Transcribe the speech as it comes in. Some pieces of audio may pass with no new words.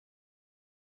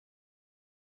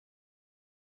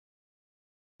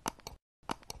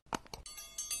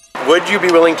would you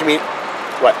be willing to meet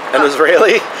what, an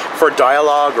Israeli for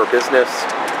dialogue or business?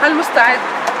 هل مستعد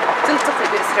تلتقي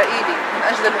بإسرائيلي من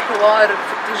أجل الحوار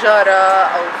في التجارة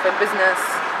أو في البزنس؟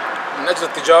 من أجل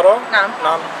التجارة؟ نعم.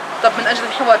 نعم. طب من أجل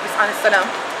الحوار بس عن السلام؟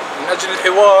 من أجل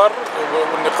الحوار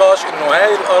والنقاش إنه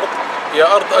هاي الأرض هي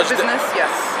أرض business,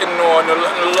 yes. إنه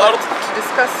الأرض to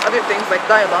discuss other things like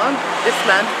dialogue, this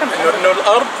land إنه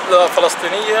الأرض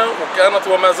فلسطينية وكانت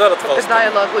وما زالت فلسطينية. فلسطينية. The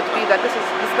dialogue would be that this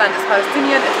land is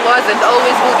Palestinian, it was and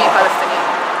always will be Palestinian.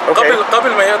 Okay.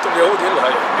 قبل ما يأتوا اليهود إلها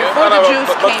يعني أنا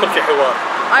بدخل في حوار.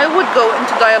 I would go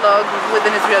into dialogue with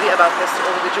an Israeli about this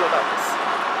or with a Jew about this.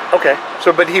 Okay,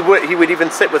 so but he would even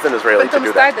sit with an Israeli to do that. أنت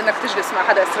مستعد إنك تجلس مع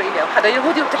حدا إسرائيلي أو حدا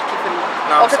يهودي وتحكي في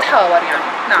أو تتحاور يعني.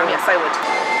 نعم, yes, I would.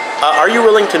 Are you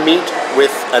willing to meet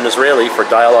with an Israeli for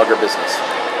dialogue or business?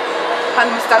 هل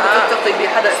مستعد تلتقي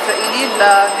بحدا إسرائيلي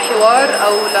لحوار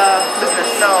أو لبزنس؟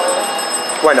 No.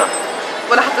 Why not?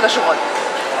 ولا حتى لشغل.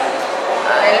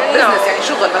 business يعني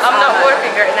شغل بس. I'm not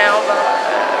working right now, but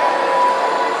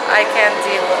I can't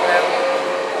deal with them.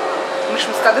 مش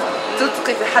مستعد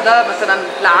تلتقي في حدا مثلا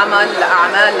لعمل،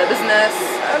 لأعمال، لبزنس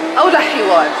أو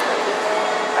لحوار.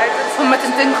 هم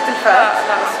تنتين مختلفات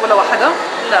بس ولا واحدة؟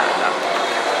 لا.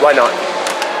 Why not?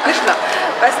 ليش لا؟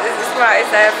 بس اسمع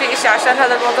إذا في إشي عشان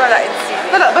هذا الموضوع لا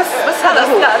انسيني. لا بس هذا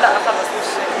هو. لا خلص مش.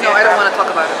 No, I don't want to talk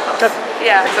about it.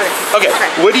 Yeah. Okay.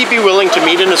 Would he be willing to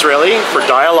meet an Israeli for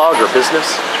dialogue or business?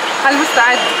 هل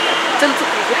مستعد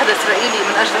تلتقي بحدا إسرائيلي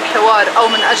من أجل الحوار أو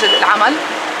من أجل العمل؟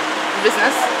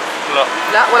 البزنس؟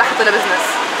 لا ولا حتى لبزنس؟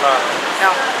 لا.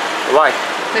 Why?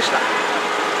 ليش لا؟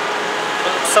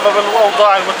 بسبب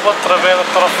الأوضاع المتوترة بين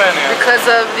الطرفين يعني. Because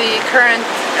of the current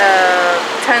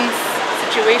tense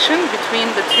situation between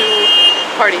the two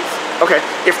parties. Okay.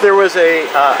 If there was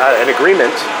an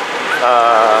agreement,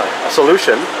 a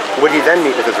solution, would he then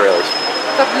meet with Israelis?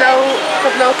 طب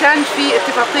لو كان في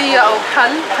اتفاقية أو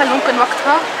هل ممكن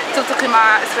وقتها تلتقي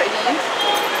مع إسرائيليين؟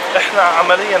 احنا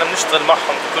عمليا بنشتغل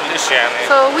معهم بكل شيء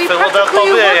يعني في الوضع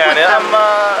الطبيعي يعني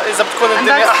اما اذا بتكون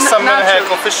الدنيا احسن من هيك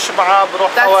وفيش معاه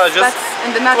بروح حواجز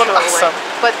بتكون احسن.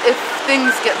 But if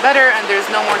things get better and there's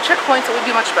no more checkpoints, it would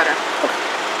be much better.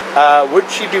 Would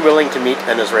she be willing to meet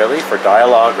an Israeli for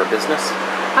dialogue or business?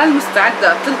 هل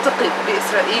مستعدة تلتقي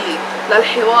بإسرائيلي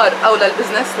للحوار أو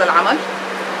للبزنس للعمل؟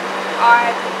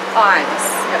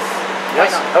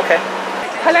 Yes. Okay.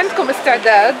 هل عندكم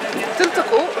استعداد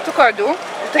تلتقوا وتقعدوا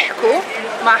وتحكوا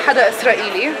مع حدا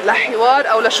إسرائيلي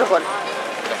لحوار أو لشغل؟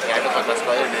 يعني مثلا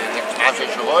إسرائيلي نحكي معاه في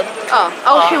شغل؟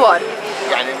 أو حوار.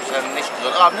 يعني مثلا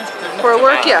نشتغل بنشتغل For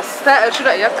work, yes. سائل شو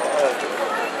رأيك؟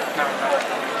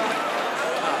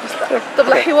 طب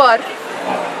لحوار؟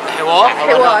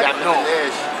 حوار؟ يعني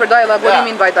ليش؟ For dialogue, what do you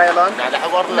mean by dialogue? يعني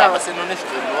حوار لا بس إنه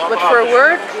نشتغل. But for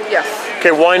work, yes.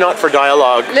 Okay, why not for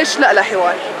dialogue? ليش لا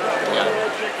لحوار؟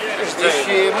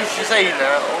 مش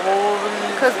زينا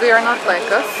Because they are not like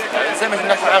us. يعني زي ما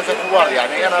نحكي معاه مشان حوار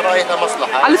يعني أنا رايح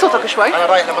لمصلحة. علي صوتك شوي. أنا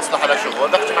رايح لمصلحة لشغل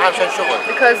بحكي معاه مشان شغل.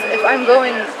 Because if I'm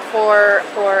going for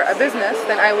a business,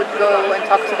 then I would go and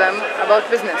talk to them about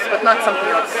business, but not something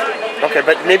else. Okay,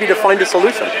 but maybe to find a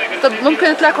solution. طب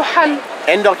ممكن تلاقوا حل.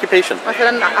 End occupation.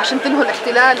 مثلا عشان تنهوا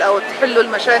الاحتلال أو تحلوا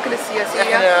المشاكل السياسية.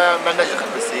 إحنا ما لناش دخل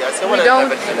بالسياسة ولا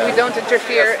we don't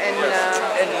interfere in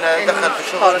دخل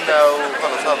في شغلنا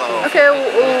وخلص هذا هو. Okay,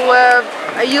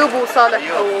 وأيوب وصالح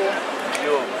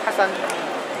وحسن.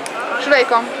 شو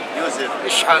رأيكم؟ يوسف.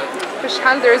 فيش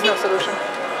حل. There is no solution.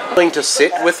 Willing to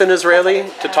sit with an Israeli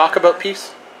to talk about peace?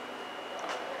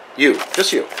 You,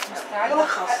 just you.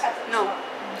 No.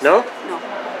 No? No.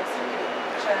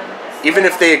 Even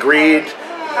if they agreed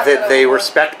that they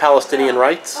respect Palestinian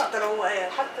rights?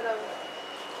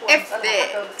 If they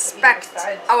respect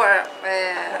our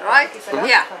rights,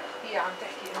 yeah.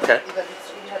 Okay.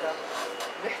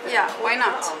 Yeah, why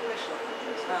not?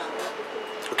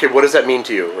 Okay, what does that mean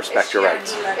to you, respect your rights?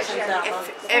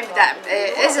 If that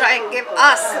Israel give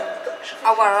us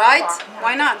our rights,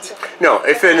 why not? No,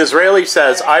 if an Israeli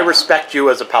says, I respect you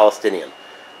as a Palestinian,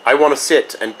 I want to sit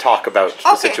and talk about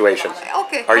the situation.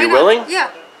 Okay. Are you not? willing? Yeah.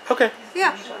 Okay.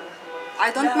 Yeah. I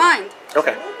don't mind.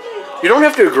 Okay. You don't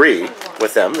have to agree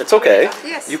with them. It's okay.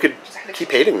 Yes. You could keep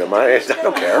hating them. I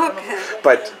don't care. Okay.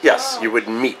 But yes, you would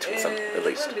meet with them at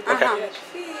least. Okay.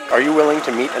 Are you willing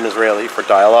to meet an Israeli for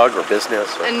dialogue or business?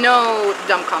 And no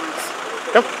dumb comments.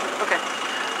 No. Okay.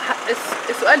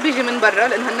 السؤال بيجي من برا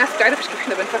لأن الناس بتعرفش كيف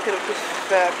احنا بنفكر وكيف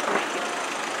بنحكي.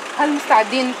 هل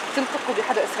مستعدين تلتقوا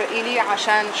بحدا إسرائيلي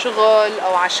عشان شغل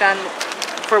أو عشان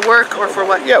for work or for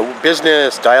what? Yeah,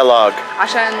 business, dialogue.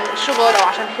 عشان شغل أو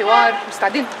عشان حوار.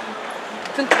 مستعدين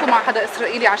تلتقوا مع حدا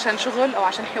إسرائيلي عشان شغل أو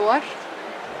عشان حوار؟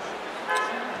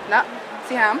 لا.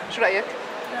 سهام شو رأيك؟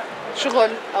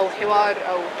 شغل أو حوار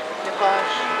أو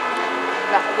نقاش.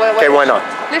 لا. Okay, why not?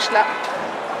 ليش لا؟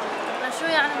 شو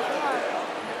يعني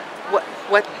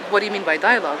الحوار؟ What do you mean by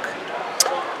dialogue?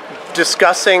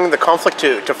 Discussing the conflict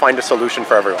to find a solution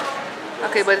for everyone.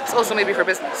 Okay, but it's also maybe for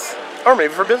business. Or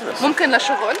maybe for business. ممكن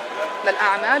لشغل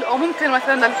للأعمال أو ممكن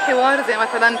مثلا للحوار زي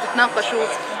مثلا تتناقشوا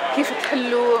كيف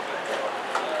تحلوا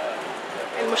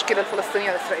المشكلة الفلسطينية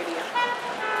الإسرائيلية.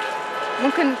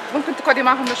 ممكن تقعدي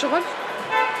معهم لشغل؟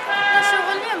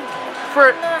 شغل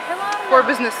يمكن. For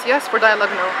business, yes. For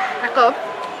dialogue, no. عقاب.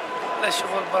 لا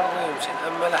شغل برضه يمكن،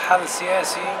 أما لحل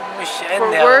سياسي مش For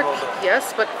عندنا work, هذا yes,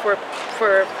 but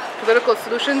for political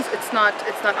solutions, it's not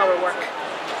our work.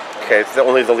 Okay, so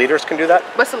only the leaders can do that?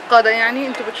 بس القادة يعني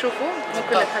أنتوا بتشوفوا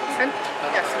ممكن نحل.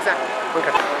 Yes, exactly.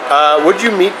 Okay. Would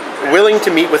you willing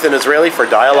to meet with an Israeli for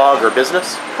dialogue or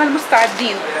business? هل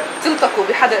مستعدين تلتقوا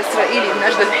بحدا إسرائيلي من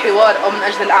أجل الحوار أو من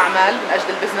أجل الأعمال من أجل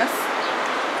البزنس؟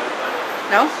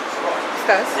 No?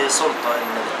 أستاذ؟ هي سلطة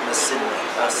إن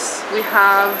تمثلنا بس. We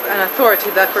have an authority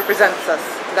that represents us.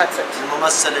 That's it.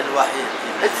 الممثل الوحيد.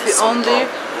 It's the only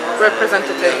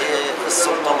representative.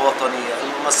 السلطة الوطنية،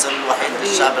 الممثل الوحيد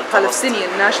للشعب The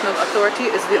Palestinian National Authority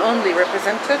is the only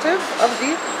representative of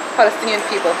the Palestinian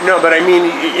people. No, but I mean,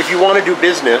 if you want to do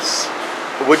business,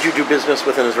 would you do business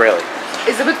with an Israeli?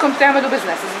 إذا بدكم تعملوا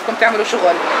business، إذا بدكم تعملوا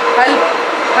شغل،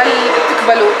 هل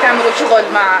تقبلوا تعملوا شغل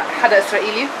مع حدا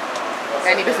إسرائيلي؟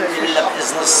 يعني business. إلا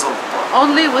بإذن السلطة.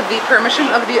 Only with the permission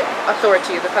of the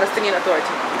authority, the Palestinian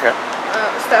authority. Okay.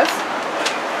 أستاذ؟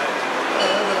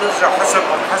 بيرجع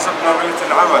حسب نوعية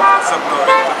العمل، حسب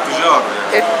نوعية التجارة.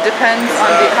 It depends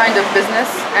on the kind of business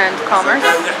and commerce.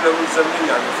 إحنا ملزمين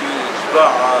يعني في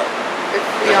بضاعة. If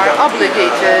we are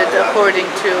obligated according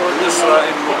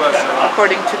إسرائيل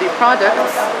مباشرة. to the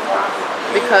products,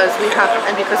 because we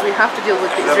have to deal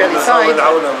with the Israeli side,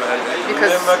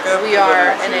 because we are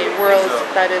in a world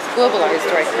that is globalized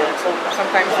right now. So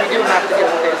sometimes we do have to deal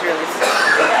with the Israelis.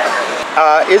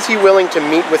 Is he willing to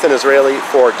meet with an Israeli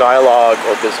for dialogue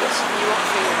or business? You won't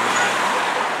say that.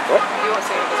 What? You won't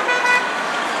say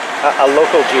that. A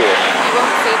local Jew. You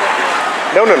won't say that.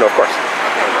 No, of course.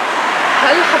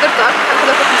 هل حضرتك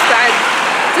مستعد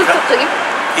تلتقي؟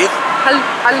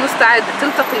 هل مستعد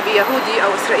تلتقي بيهودي أو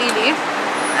إسرائيلي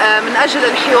من أجل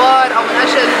الحوار أو من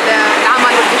أجل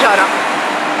العمل والتجارة؟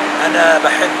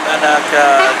 أنا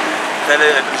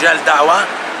كرجال دعوة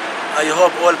I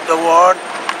hope all the world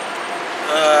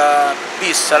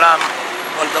peace سلام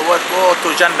all the world go to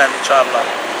Jannah إن شاء الله.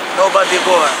 Nobody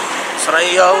go.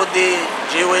 إسرائيل يهودي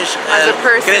Jewish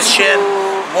Christian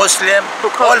Muslim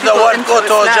all the world go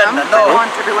to Jannah. No. I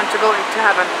want everyone to go into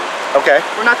heaven. Okay.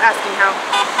 We're not asking how.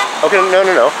 Okay,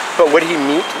 no. But would he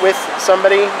meet with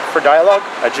somebody for dialogue,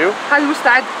 a Jew? هل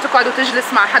مستعد تقعد وتجلس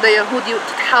مع حدا يهودي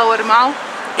وتتحاور معه؟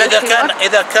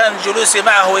 إذا كان جلوسي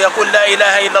معه يقول لا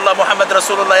إله إلا الله محمد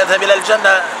رسول الله يذهب إلى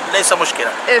الجنة ليس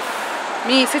مشكلة. If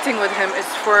me sitting with him is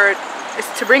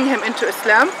to bring him into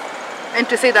Islam and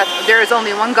to say that there is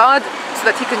only one God so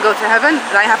that he can go to heaven,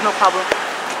 then I have no problem.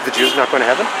 The Jew's not going to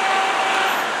heaven?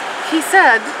 He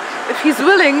said if he's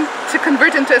willing to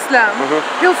convert into Islam,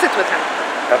 he'll sit with him.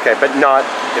 Okay, but not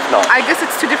if not. I guess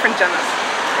it's two different jannahs.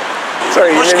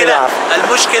 Sorry, you made me laugh.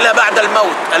 المشكلة بعد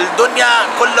الموت. الدنيا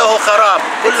كله خراب،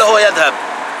 كله يذهب.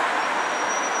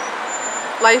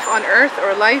 Life on earth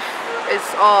or life is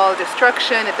all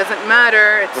destruction. It doesn't matter.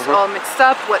 It's all mixed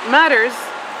up. What matters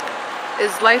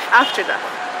is life after death.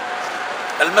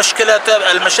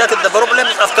 المشاكل the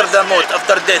problems after the moat,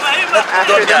 after death.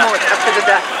 After the moat, after the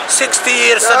death. 60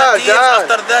 years, 70 years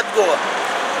after that go.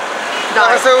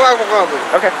 Die.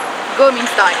 Okay. Go means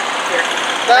die here.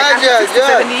 Like after 60,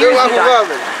 70 years you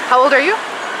die. How old are you?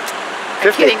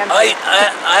 50. Kidding, I'm kidding.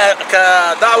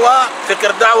 كدعوة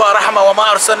فكر دعوة رحمة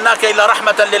وما أرسلناك إلا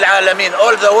رحمة للعالمين.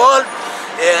 All the world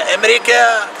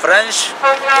أمريكا فرنش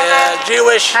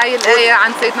جيوش. هاي الآية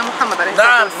عن سيدنا محمد عليه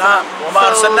الصلاة والسلام. نعم وما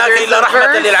أرسلناك إلا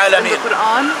رحمة للعالمين. In the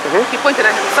Quran, he pointed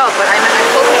at himself, but I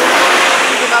told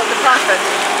him about the prophet.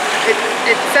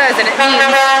 It says, and it means,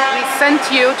 we sent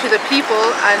you to the people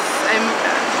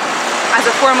as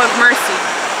a form of mercy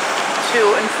to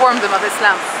inform them of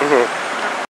Islam.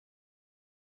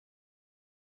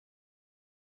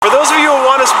 For those of you who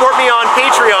want to support me on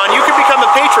Patreon, you can become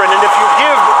a patron, and if you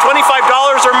give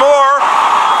 $25 or more,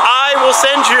 I will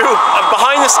send you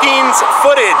behind-the-scenes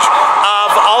footage of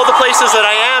all the places that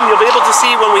I am. You'll be able to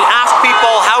see when we ask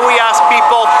people, how we ask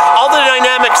people, all the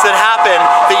dynamics that happen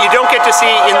that you don't get to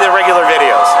see in the regular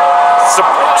videos. So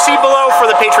see below for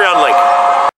the Patreon link.